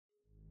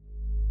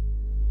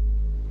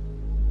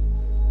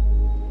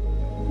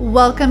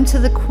Welcome to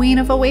the Queen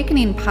of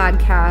Awakening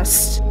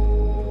podcast,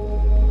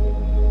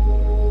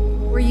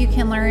 where you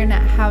can learn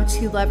how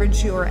to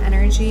leverage your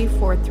energy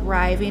for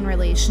thriving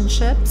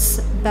relationships,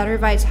 better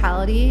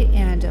vitality,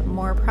 and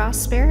more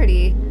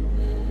prosperity.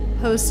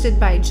 Hosted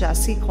by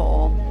Jessie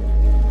Cole.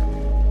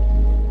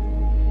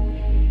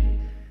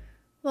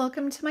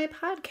 Welcome to my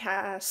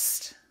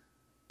podcast.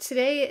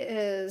 Today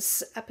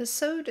is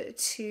episode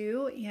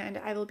 2, and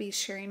I will be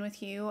sharing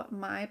with you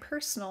my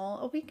personal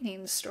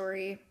awakening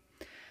story.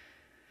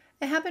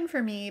 It happened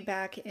for me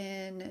back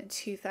in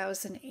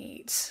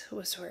 2008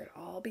 was where it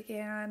all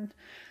began.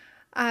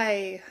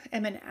 I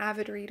am an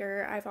avid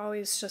reader. I've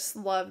always just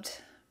loved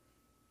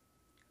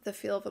the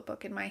feel of a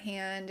book in my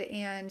hand,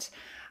 and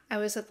I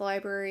was at the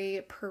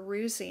library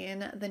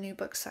perusing the new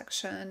book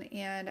section,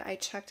 and I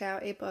checked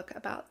out a book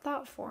about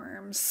thought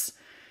forms.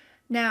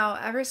 Now,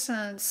 ever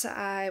since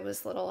I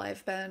was little,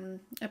 I've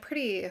been a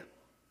pretty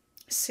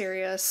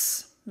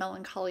serious,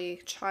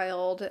 melancholy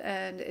child,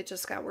 and it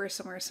just got worse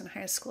and worse in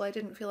high school. I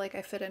didn't feel like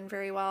I fit in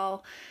very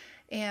well,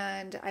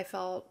 and I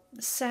felt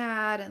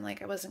sad and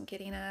like I wasn't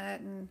getting it,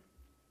 and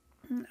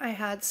I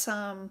had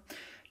some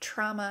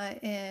trauma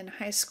in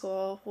high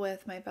school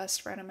with my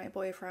best friend and my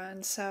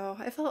boyfriend, so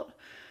I felt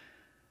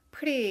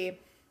pretty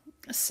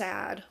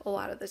sad a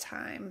lot of the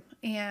time.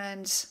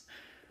 And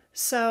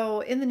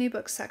so in the new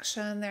book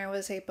section, there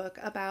was a book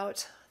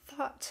about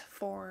thought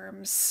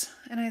forms,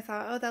 and I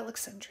thought, oh, that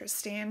looks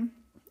interesting.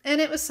 And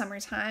it was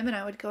summertime, and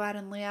I would go out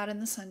and lay out in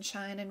the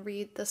sunshine and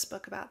read this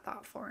book about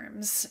thought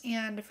forms.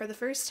 And for the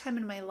first time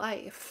in my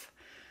life,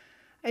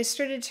 I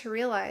started to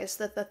realize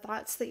that the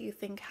thoughts that you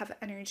think have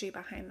energy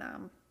behind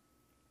them.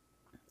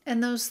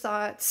 And those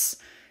thoughts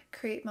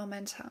create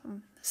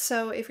momentum.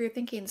 So if you're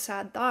thinking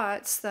sad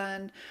thoughts,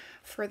 then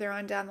further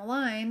on down the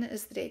line,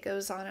 as the day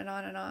goes on and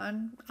on and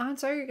on,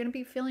 odds are you're going to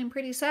be feeling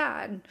pretty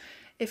sad.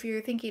 If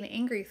you're thinking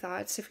angry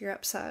thoughts, if you're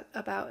upset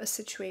about a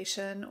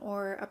situation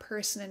or a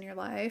person in your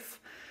life,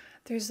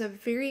 there's a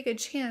very good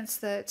chance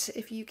that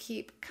if you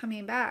keep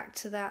coming back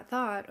to that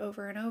thought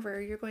over and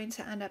over, you're going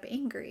to end up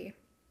angry.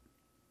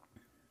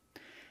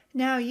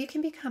 Now, you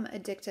can become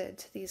addicted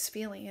to these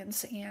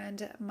feelings,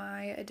 and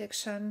my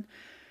addiction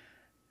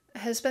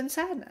has been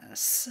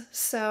sadness.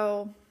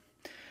 So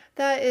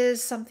that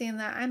is something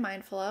that I'm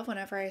mindful of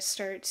whenever I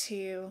start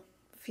to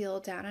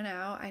feel down and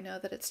out. I know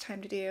that it's time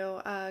to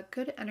do a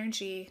good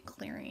energy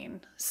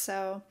clearing.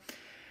 So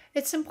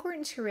it's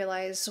important to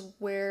realize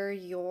where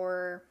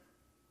your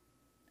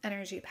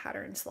energy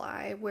patterns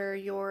lie, where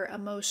your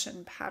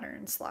emotion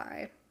patterns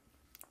lie.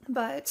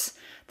 But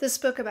this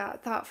book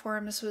about thought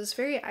forms was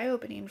very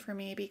eye-opening for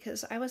me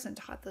because I wasn't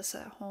taught this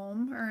at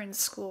home or in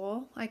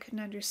school. I couldn't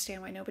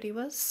understand why nobody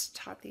was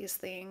taught these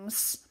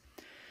things.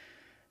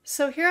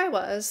 So here I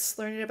was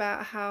learning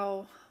about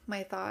how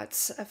my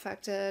thoughts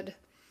affected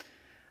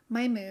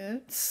my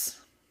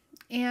moods,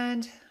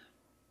 and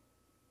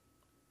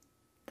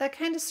that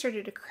kind of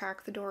started to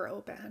crack the door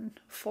open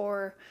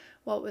for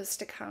what was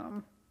to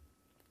come.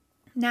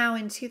 Now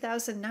in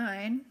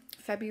 2009,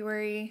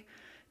 February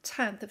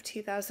 10th of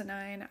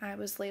 2009, I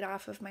was laid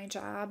off of my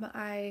job.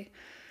 I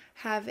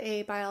have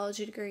a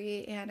biology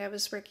degree, and I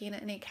was working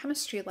in a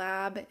chemistry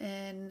lab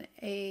in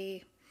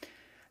a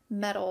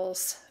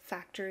metals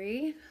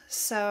factory.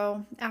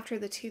 So after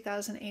the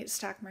 2008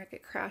 stock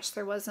market crash,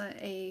 there wasn't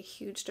a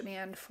huge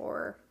demand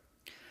for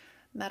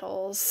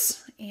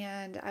metals,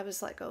 and I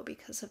was let go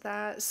because of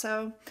that.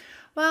 So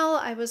while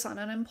I was on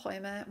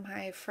unemployment,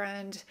 my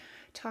friend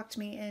talked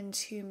me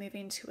into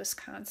moving to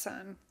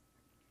Wisconsin.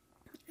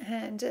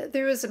 And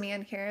there was a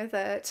man here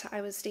that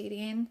I was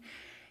dating,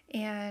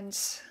 and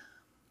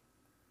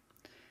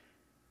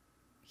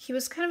he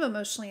was kind of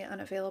emotionally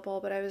unavailable,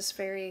 but I was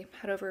very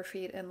head over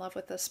feet in love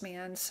with this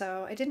man.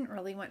 So I didn't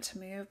really want to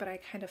move, but I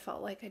kind of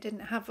felt like I didn't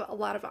have a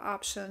lot of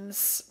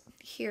options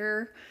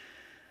here.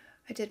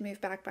 I did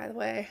move back, by the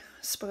way.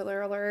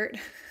 Spoiler alert.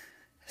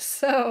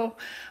 So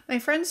my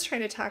friends tried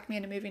to talk me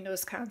into moving to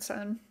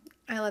Wisconsin.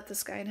 I let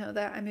this guy know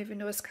that I'm moving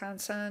to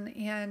Wisconsin,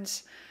 and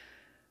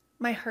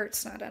my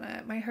heart's not in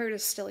it. My heart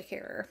is still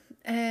here.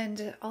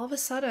 And all of a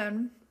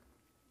sudden,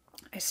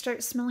 I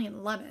start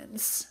smelling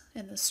lemons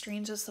in the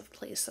strangest of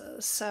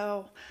places.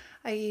 So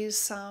I use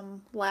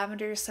some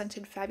lavender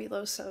scented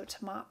Fabuloso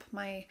to mop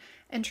my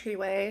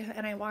entryway,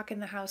 and I walk in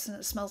the house and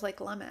it smells like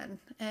lemon.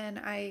 And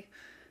I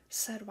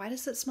said, why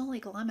does it smell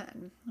like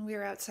lemon? We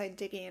were outside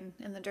digging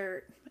in the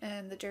dirt,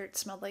 and the dirt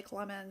smelled like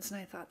lemons, and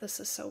I thought, this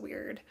is so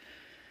weird.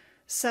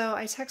 So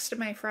I texted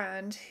my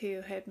friend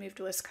who had moved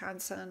to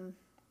Wisconsin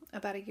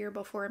about a year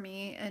before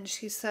me, and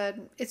she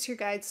said, it's your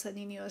guide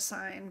sending you a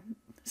sign.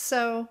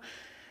 So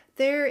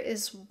there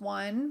is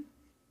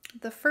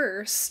the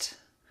first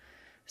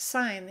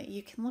sign that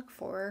you can look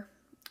for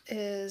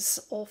is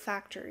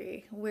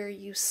olfactory, where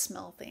you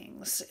smell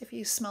things. If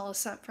you smell a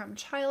scent from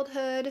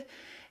childhood,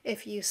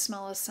 if you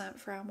smell a scent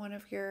from one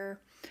of your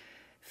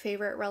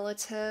favorite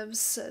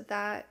relatives,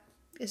 that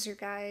is your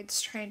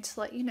guides trying to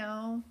let you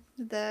know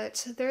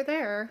that they're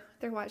there.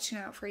 They're watching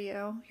out for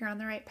you. You're on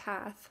the right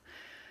path.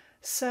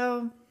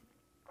 So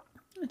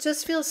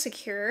Just feel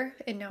secure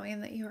in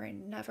knowing that you are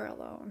never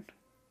alone.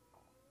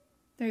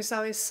 There's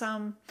always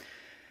some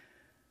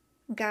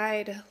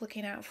guide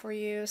looking out for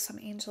you, some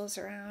angels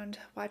around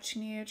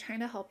watching you, trying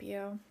to help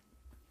you.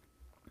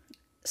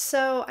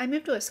 So I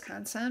moved to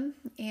Wisconsin,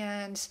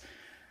 and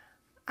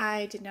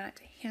I did not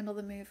handle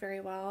the move very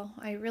well.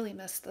 I really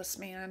missed this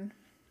man,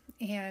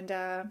 and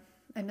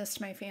I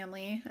missed my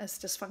family. As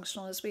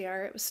dysfunctional as we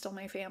are, it was still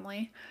my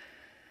family.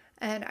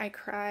 And I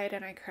cried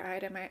and I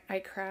cried and I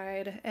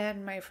cried.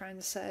 And my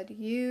friend said,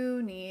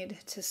 "You need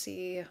to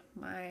see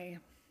my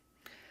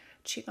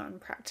Qigong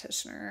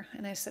practitioner."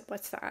 And I said,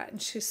 "What's that?"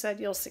 And she said,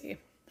 "You'll see."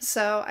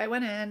 So I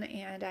went in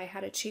and I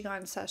had a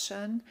Qigong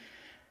session.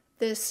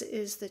 This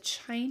is the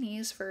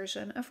Chinese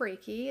version of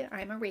Reiki.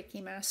 I'm a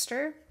Reiki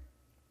master.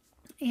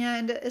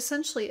 And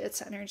essentially,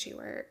 it's energy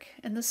work.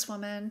 And this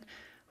woman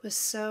was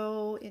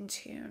so in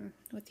tune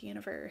with the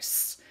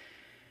universe.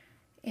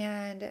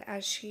 And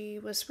as she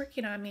was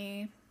working on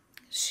me,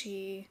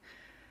 she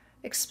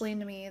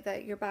explained to me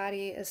that your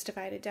body is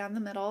divided down the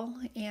middle,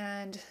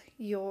 and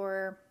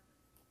your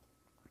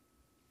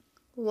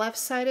left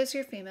side is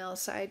your female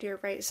side, your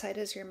right side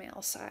is your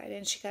male side.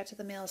 And she got to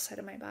the male side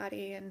of my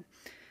body, and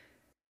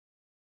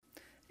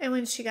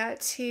when she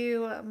got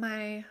to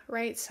my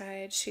right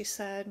side, she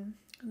said,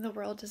 "The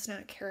world does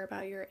not care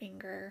about your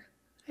anger."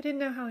 I didn't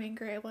know how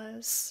angry I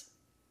was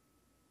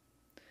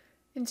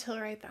until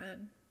right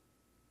then.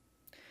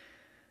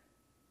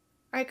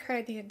 I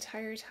cried the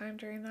entire time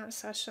during that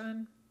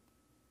session.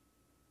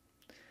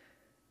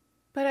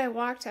 But I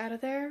walked out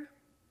of there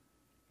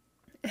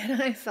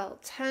and I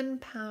felt 10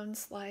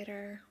 pounds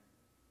lighter.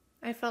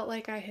 I felt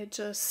like I had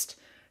just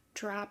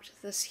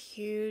dropped this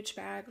huge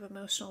bag of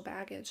emotional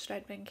baggage that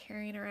I'd been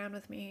carrying around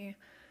with me.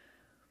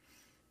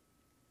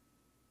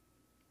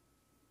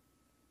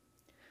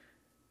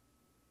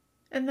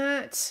 And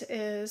that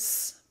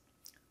is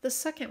the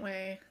second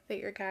way that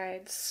your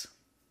guides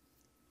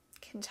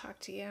can talk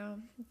to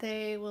you.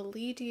 They will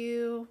lead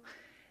you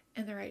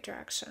in the right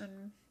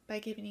direction by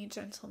giving you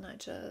gentle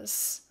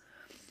nudges.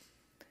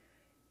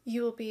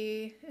 You will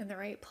be in the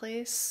right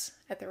place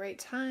at the right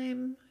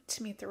time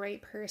to meet the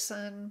right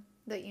person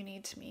that you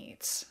need to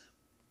meet.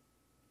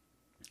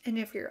 And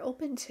if you're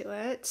open to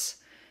it,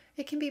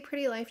 it can be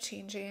pretty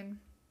life-changing.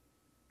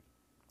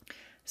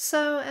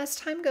 So as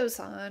time goes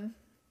on,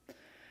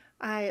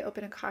 I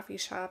opened a coffee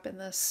shop in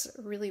this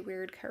really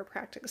weird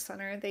chiropractic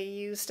center. They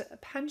used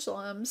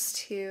pendulums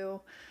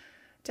to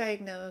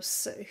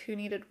diagnose who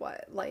needed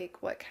what,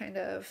 like what kind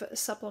of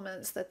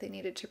supplements that they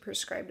needed to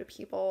prescribe to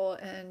people.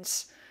 And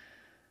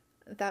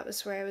that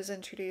was where I was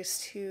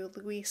introduced to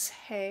Louise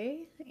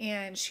Hay,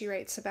 and she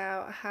writes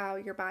about how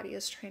your body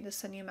is trying to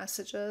send you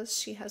messages.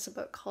 She has a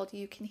book called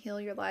You Can Heal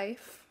Your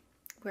Life,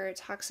 where it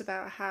talks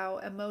about how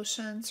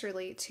emotions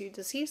relate to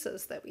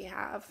diseases that we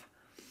have.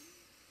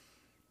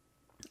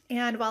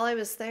 And while I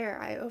was there,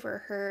 I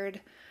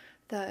overheard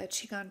the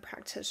Qigong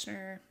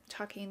practitioner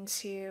talking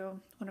to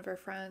one of her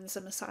friends,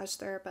 a massage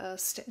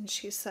therapist, and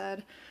she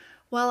said,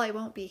 "Well, I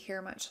won't be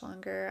here much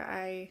longer.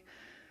 I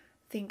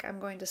think I'm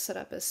going to set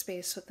up a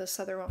space with this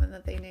other woman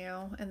that they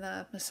knew." And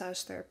the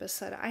massage therapist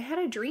said, "I had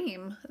a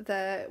dream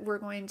that we're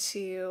going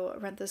to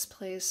rent this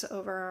place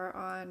over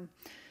on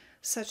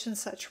such and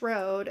such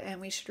road,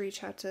 and we should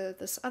reach out to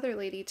this other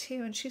lady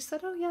too." And she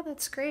said, "Oh yeah,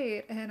 that's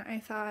great." And I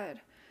thought,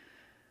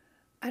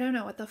 I don't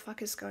know what the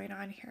fuck is going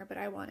on here, but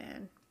I want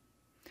in.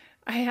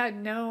 I had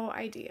no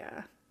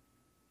idea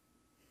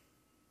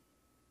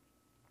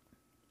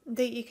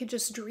that you could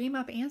just dream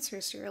up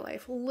answers to your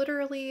life.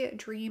 Literally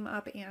dream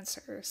up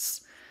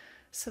answers.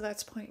 So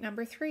that's point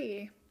number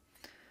 3.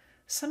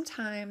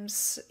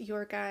 Sometimes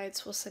your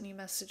guides will send you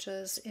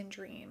messages in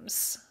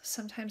dreams.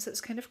 Sometimes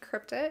it's kind of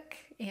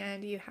cryptic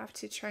and you have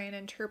to try and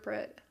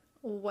interpret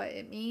what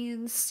it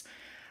means,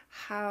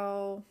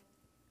 how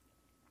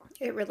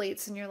it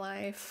relates in your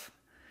life.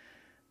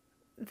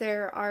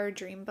 There are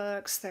dream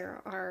books, there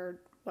are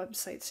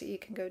websites that you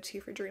can go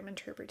to for dream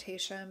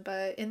interpretation,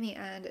 but in the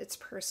end, it's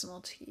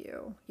personal to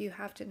you. You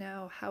have to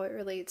know how it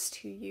relates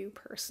to you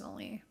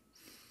personally.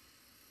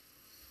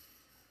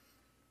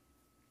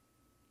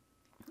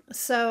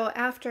 So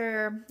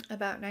after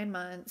about 9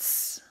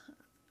 months,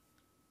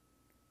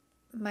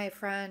 my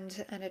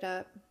friend ended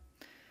up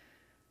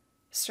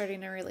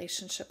starting a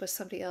relationship with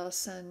somebody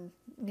else and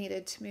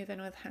needed to move in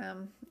with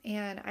him.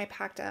 And I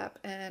packed up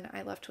and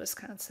I left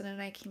Wisconsin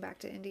and I came back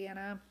to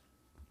Indiana.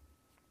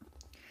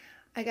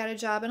 I got a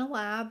job in a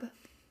lab.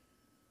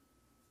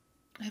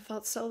 I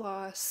felt so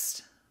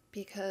lost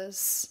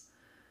because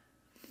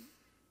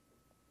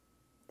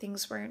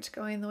things weren't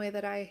going the way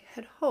that I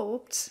had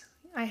hoped.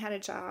 I had a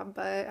job,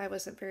 but I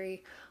wasn't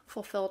very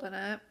fulfilled in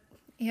it.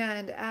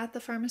 And at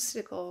the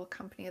pharmaceutical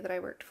company that I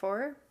worked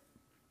for,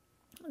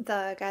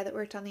 the guy that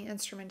worked on the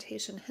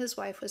instrumentation, his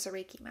wife was a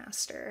Reiki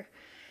master.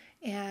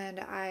 And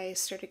I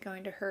started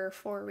going to her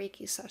for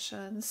Reiki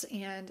sessions,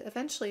 and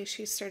eventually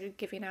she started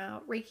giving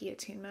out Reiki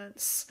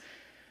attunements.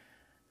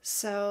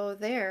 So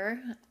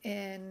there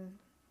in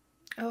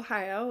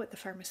Ohio, at the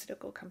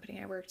pharmaceutical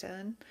company I worked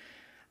in,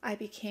 I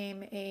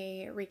became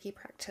a Reiki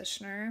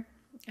practitioner.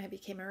 I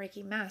became a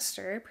Reiki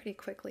master pretty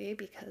quickly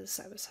because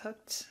I was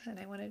hooked and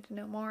I wanted to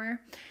know more.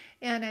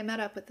 And I met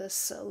up with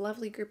this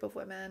lovely group of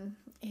women,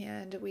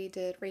 and we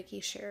did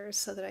Reiki shares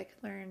so that I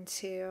could learn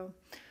to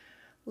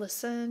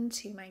listen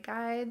to my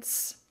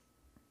guides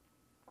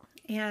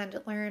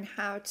and learn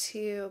how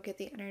to get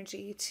the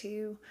energy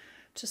to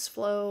just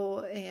flow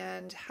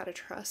and how to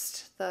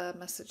trust the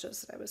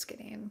messages that I was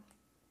getting.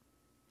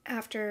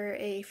 After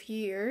a few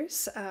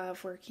years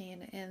of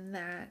working in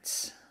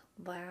that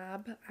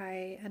lab,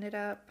 I ended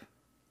up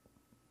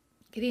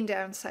getting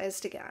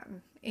downsized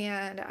again,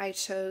 and I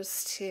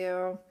chose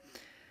to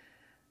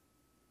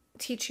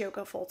teach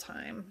yoga full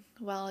time.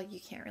 Well, you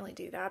can't really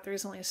do that.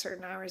 There's only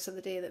certain hours of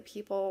the day that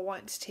people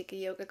want to take a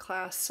yoga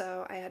class,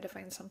 so I had to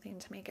find something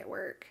to make it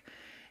work.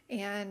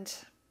 And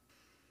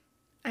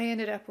I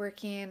ended up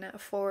working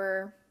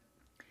for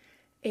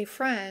a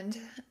friend.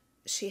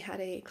 She had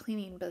a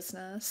cleaning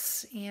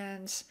business,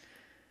 and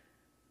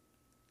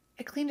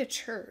I cleaned a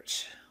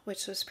church,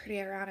 which was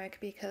pretty ironic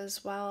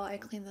because while I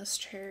cleaned this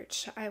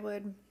church, I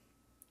would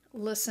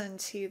listen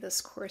to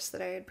this course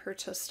that I had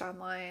purchased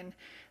online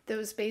that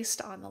was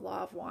based on the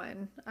Law of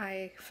One.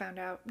 I found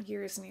out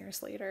years and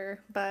years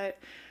later, but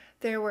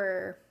there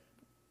were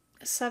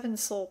 7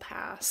 soul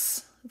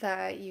paths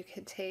that you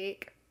could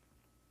take.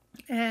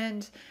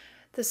 And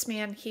this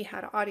man, he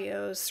had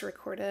audios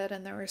recorded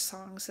and there were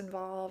songs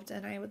involved,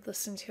 and I would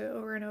listen to it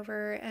over and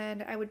over,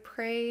 and I would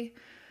pray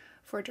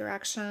for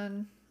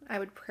direction. I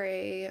would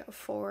pray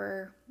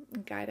for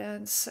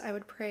guidance. I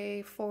would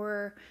pray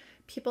for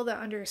people that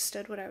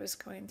understood what I was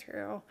going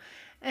through.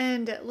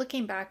 And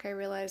looking back, I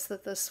realized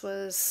that this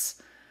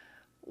was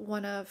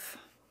one of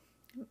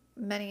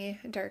many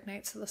dark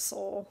nights of the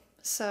soul.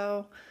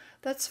 So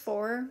that's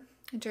 4.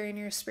 During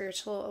your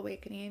spiritual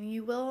awakening,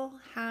 you will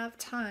have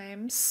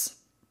times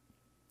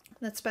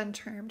that's been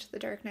termed the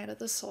dark night of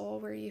the soul,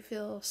 where you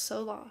feel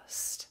so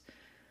lost,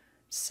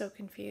 so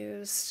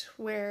confused,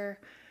 where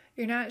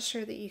you're not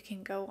sure that you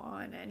can go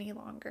on any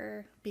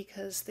longer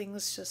because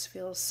things just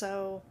feel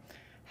so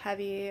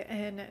heavy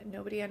and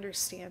nobody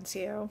understands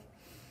you.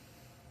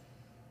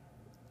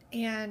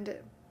 And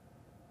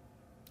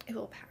it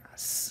will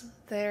pass.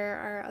 There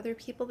are other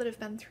people that have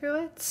been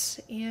through it,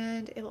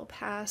 and it will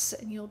pass,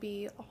 and you'll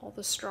be all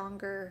the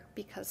stronger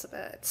because of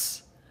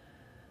it.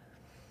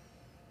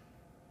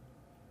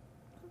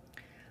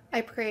 I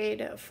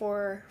prayed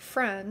for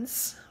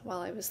friends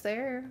while I was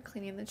there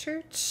cleaning the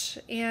church,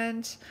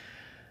 and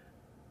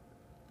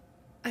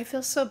I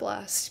feel so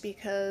blessed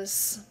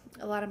because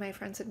a lot of my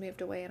friends had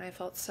moved away and I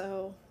felt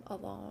so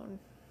alone.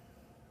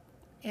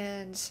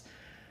 And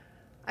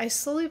I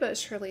slowly but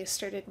surely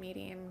started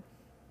meeting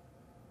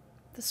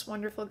this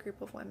wonderful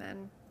group of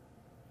women,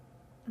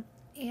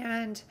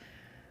 and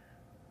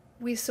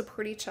we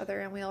support each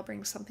other and we all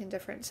bring something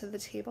different to the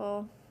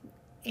table.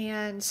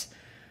 And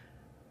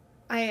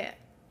I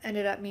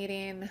ended up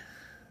meeting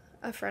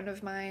a friend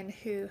of mine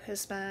who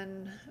has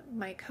been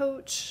my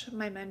coach,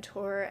 my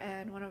mentor,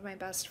 and one of my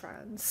best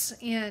friends.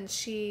 And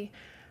she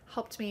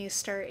helped me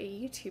start a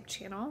YouTube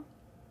channel.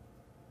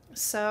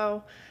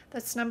 So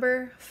that's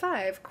number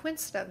 5,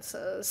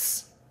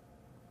 coincidences.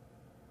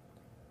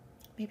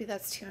 Maybe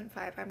that's 2 and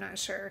 5, I'm not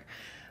sure.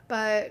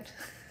 But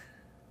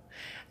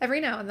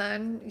every now and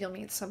then you'll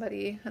meet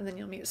somebody, and then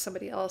you'll meet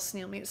somebody else, and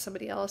you'll meet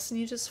somebody else, and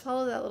you just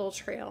follow that little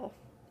trail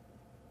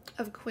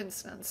of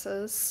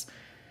coincidences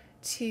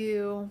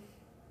to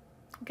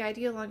guide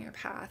you along your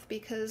path,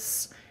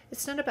 because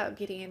it's not about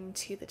getting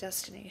to the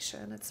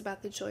destination, it's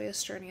about the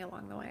joyous journey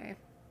along the way.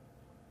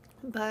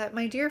 But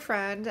my dear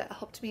friend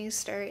helped me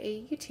start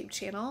a YouTube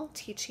channel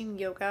teaching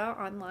yoga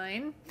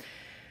online,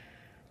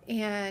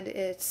 and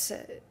it's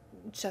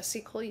Jessie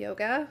Cole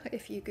Yoga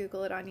if you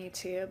Google it on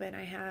YouTube, and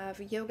I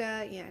have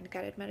yoga and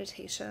guided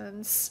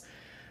meditations.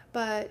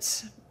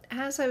 But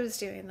as I was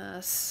doing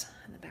this,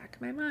 in the back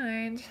of my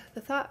mind,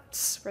 the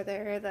thoughts were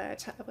there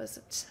that I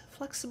wasn't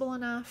flexible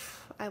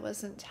enough, I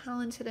wasn't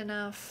talented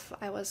enough,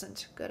 I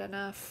wasn't good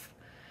enough.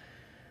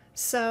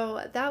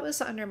 So that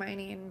was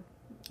undermining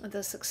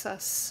the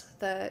success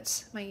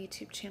that my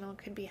YouTube channel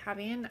could be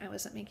having. I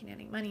wasn't making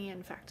any money.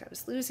 In fact, I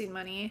was losing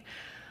money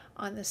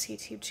on this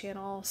YouTube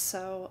channel.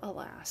 So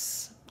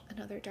alas,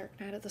 another dark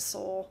night of the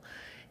soul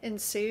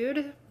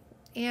ensued,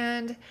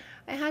 and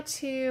I had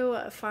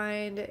to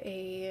find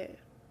a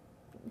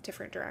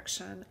different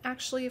direction.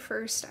 Actually,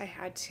 first I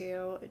had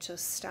to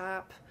just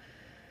stop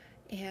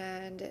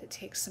and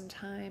take some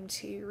time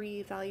to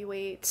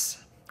reevaluate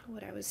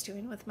what I was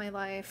doing with my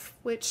life,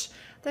 which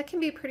that can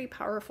be pretty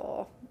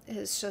powerful,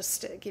 is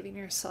just giving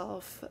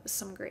yourself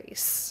some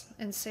grace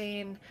and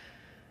saying,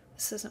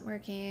 this isn't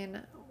working.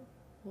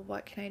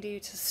 What can I do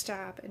to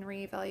stop and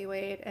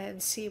reevaluate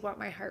and see what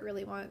my heart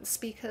really wants?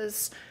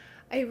 Because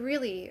I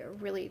really,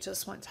 really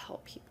just want to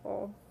help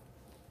people.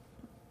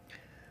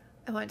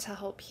 I want to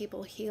help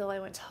people heal. I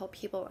want to help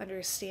people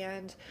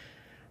understand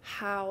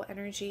how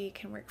energy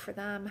can work for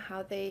them,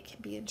 how they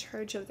can be in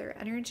charge of their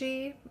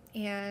energy,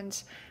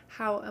 and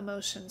how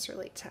emotions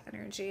relate to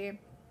energy.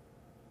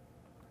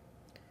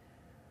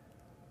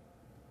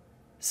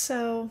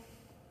 So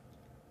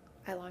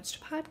I launched a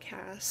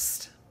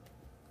podcast.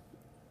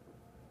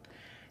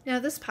 Now,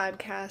 this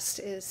podcast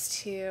is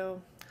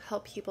to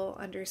help people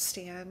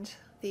understand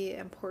the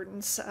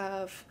importance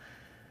of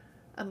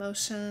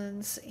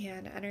emotions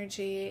and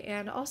energy,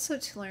 and also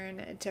to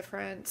learn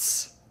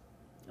different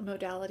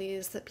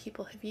modalities that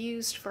people have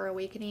used for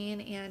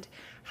awakening and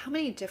how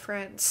many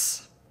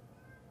different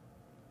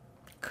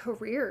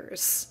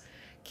careers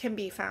can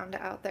be found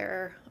out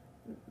there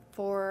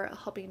for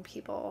helping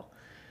people,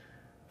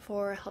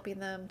 for helping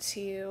them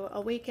to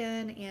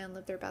awaken and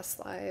live their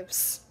best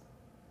lives.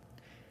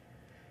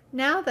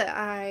 Now that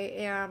I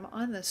am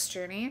on this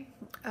journey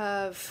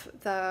of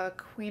the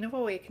Queen of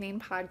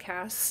Awakening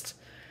podcast,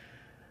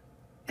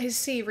 I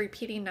see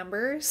repeating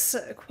numbers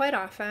quite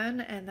often,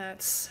 and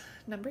that's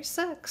number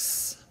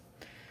 6.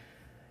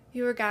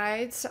 Your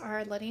guides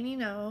are letting you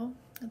know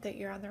that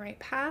you're on the right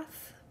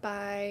path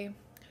by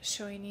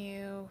showing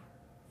you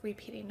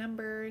repeating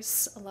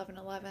numbers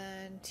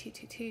 1111,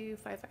 222,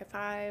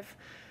 555.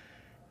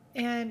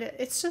 And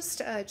it's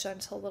just a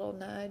gentle little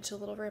nudge, a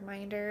little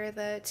reminder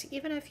that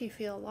even if you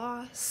feel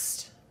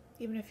lost,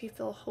 even if you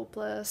feel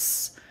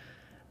hopeless,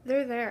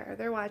 they're there.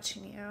 They're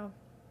watching you.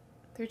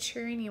 They're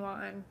cheering you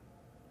on.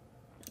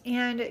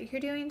 And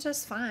you're doing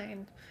just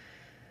fine.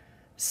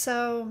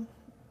 So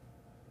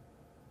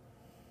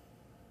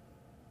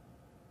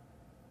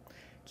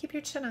keep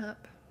your chin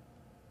up.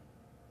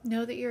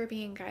 Know that you're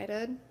being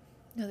guided.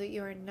 Know that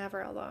you are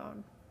never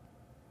alone.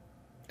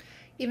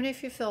 Even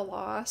if you feel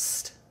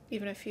lost,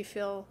 even if you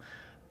feel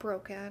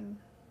broken,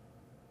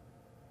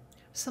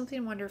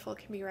 something wonderful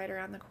can be right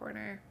around the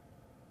corner.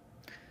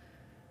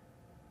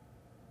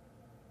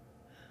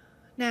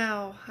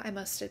 Now, I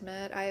must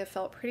admit, I have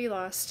felt pretty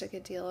lost a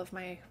good deal of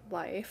my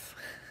life.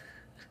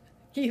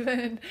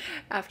 Even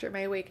after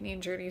my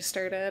awakening journey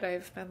started,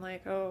 I've been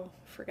like, oh,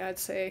 for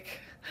God's sake,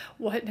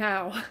 what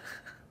now?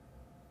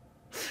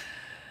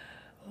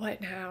 What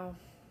now?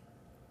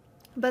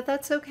 But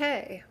that's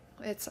okay.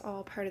 It's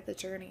all part of the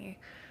journey.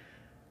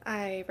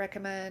 I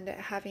recommend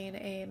having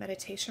a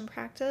meditation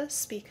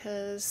practice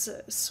because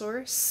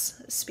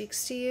Source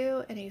speaks to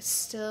you in a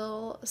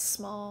still,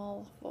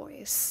 small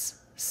voice.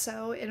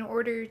 So, in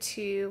order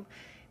to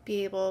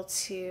be able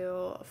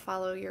to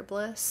follow your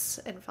bliss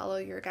and follow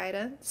your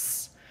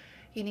guidance,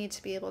 you need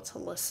to be able to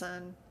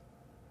listen.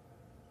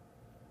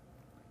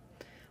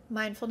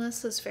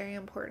 Mindfulness is very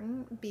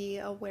important. Be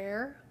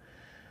aware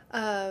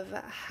of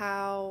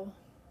how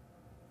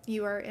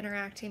you are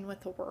interacting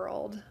with the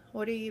world.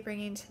 What are you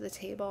bringing to the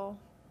table?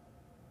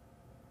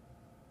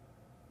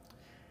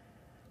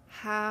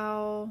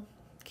 How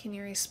can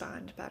you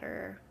respond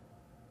better?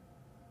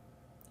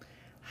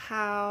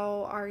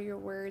 How are your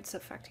words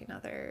affecting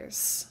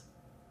others?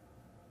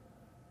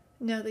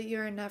 Know that you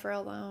are never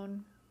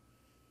alone.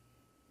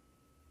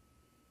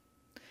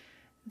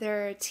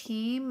 There are a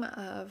team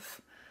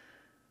of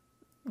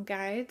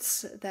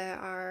guides that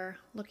are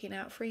looking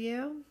out for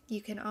you.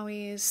 You can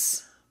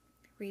always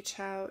reach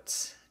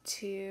out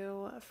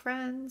to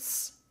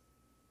friends,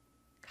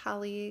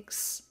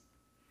 colleagues.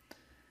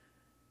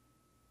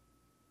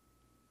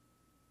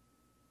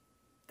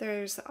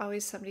 There's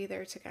always somebody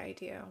there to guide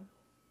you.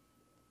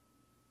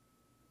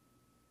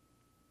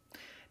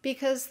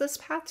 Because this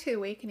path to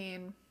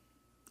awakening,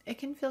 it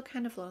can feel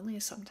kind of lonely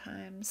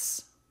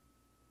sometimes.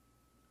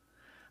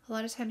 A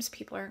lot of times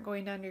people aren't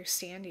going to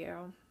understand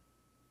you.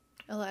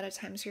 A lot of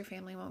times your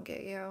family won't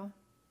get you.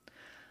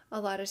 A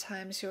lot of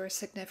times your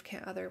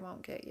significant other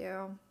won't get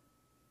you.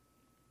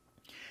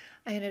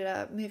 I ended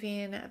up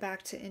moving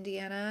back to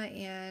Indiana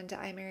and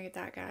I married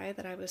that guy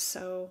that I was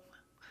so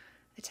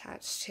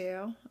attached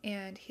to.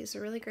 And he's a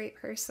really great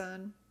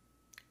person,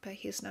 but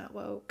he's not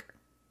woke.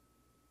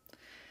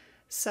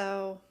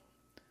 So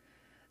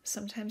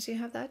sometimes you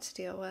have that to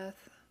deal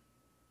with.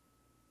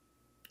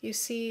 You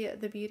see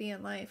the beauty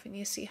in life and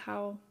you see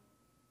how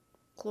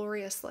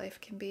glorious life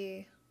can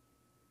be.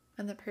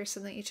 And the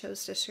person that you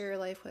chose to share your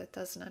life with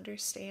doesn't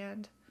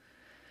understand.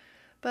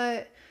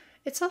 But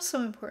it's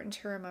also important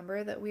to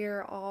remember that we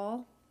are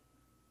all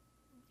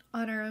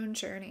on our own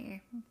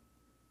journey.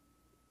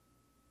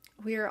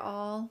 We are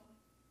all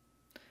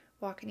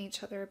walking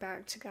each other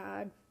back to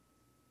God.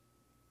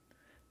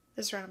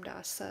 As Ram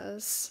Dass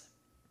says,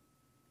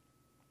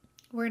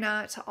 we're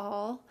not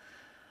all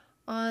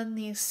on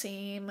the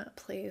same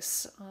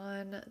place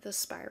on the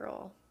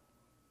spiral.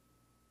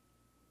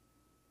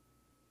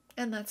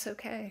 And that's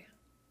okay.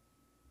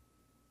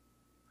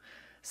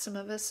 Some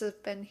of us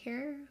have been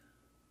here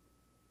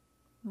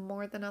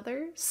more than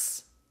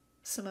others.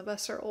 Some of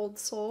us are old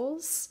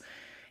souls.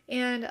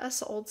 And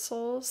us old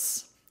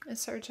souls,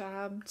 it's our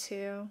job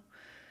to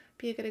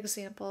be a good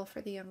example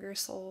for the younger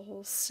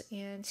souls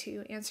and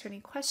to answer any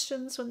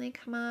questions when they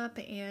come up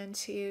and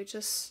to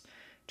just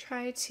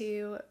try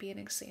to be an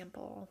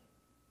example.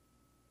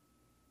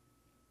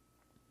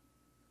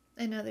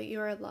 And know that you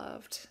are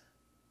loved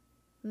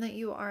and that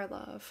you are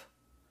love.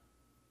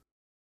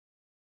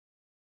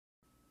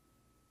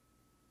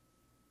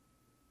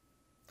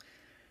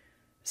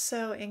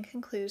 So, in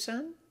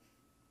conclusion,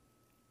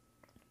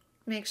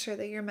 Make sure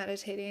that you're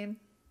meditating.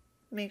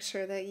 Make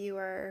sure that you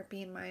are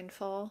being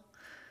mindful.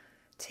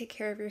 Take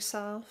care of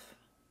yourself.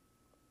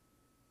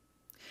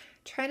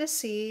 Try to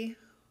see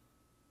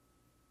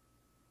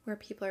where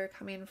people are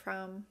coming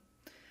from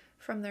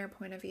their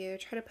point of view.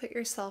 Try to put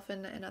yourself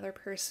in another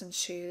person's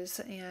shoes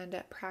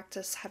and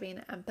practice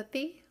having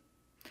empathy.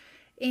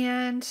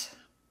 And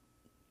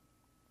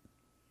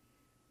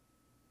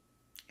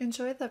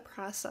enjoy the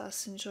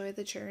process, enjoy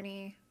the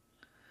journey.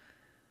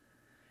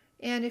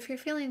 And if you're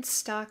feeling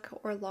stuck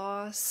or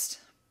lost,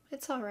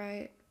 it's all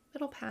right.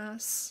 It'll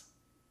pass.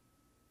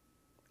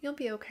 You'll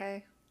be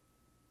okay.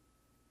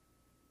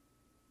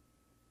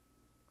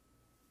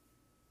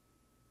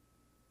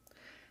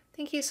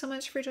 Thank you so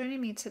much for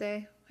joining me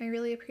today. I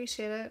really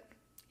appreciate it.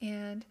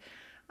 And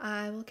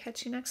I will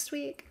catch you next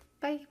week.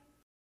 Bye.